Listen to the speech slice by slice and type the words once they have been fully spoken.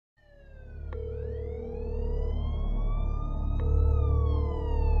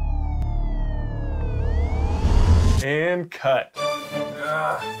And cut.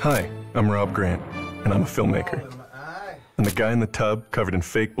 Hi, I'm Rob Grant, and I'm a filmmaker. And the guy in the tub, covered in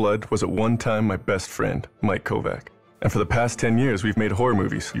fake blood, was at one time my best friend, Mike Kovac. And for the past 10 years, we've made horror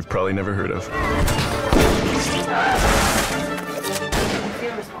movies you've probably never heard of. Do you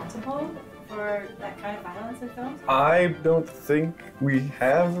feel responsible for that kind of violence in films? I don't think we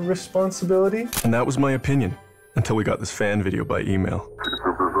have a responsibility. And that was my opinion, until we got this fan video by email.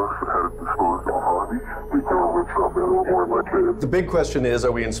 The big question is,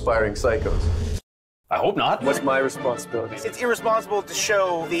 are we inspiring psychos? I hope not. What's my responsibility? It's irresponsible to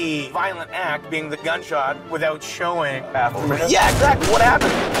show the violent act, being the gunshot, without showing aftermath. Yeah, exactly. What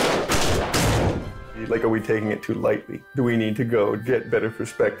happened? Like, are we taking it too lightly? Do we need to go get better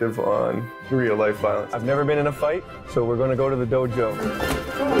perspective on real life violence? I've never been in a fight, so we're going to go to the dojo.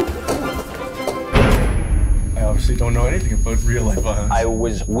 I obviously don't know anything about real life violence. I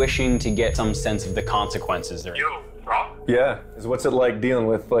was wishing to get some sense of the consequences there. Yo, Rob? Yeah, what's it like dealing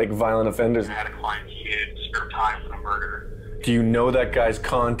with like violent offenders? I had a client, he had spare time for the murder. Do you know that guy's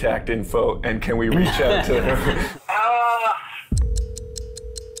contact info, and can we reach out to him?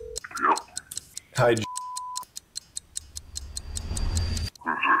 Yep. Hi,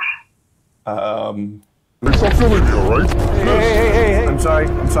 It's not filming you, right? Hey, I'm sorry.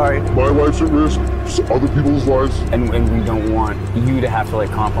 My life's at risk, so other people's lives. And we don't want you to have to, like,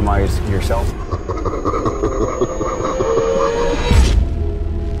 compromise yourself.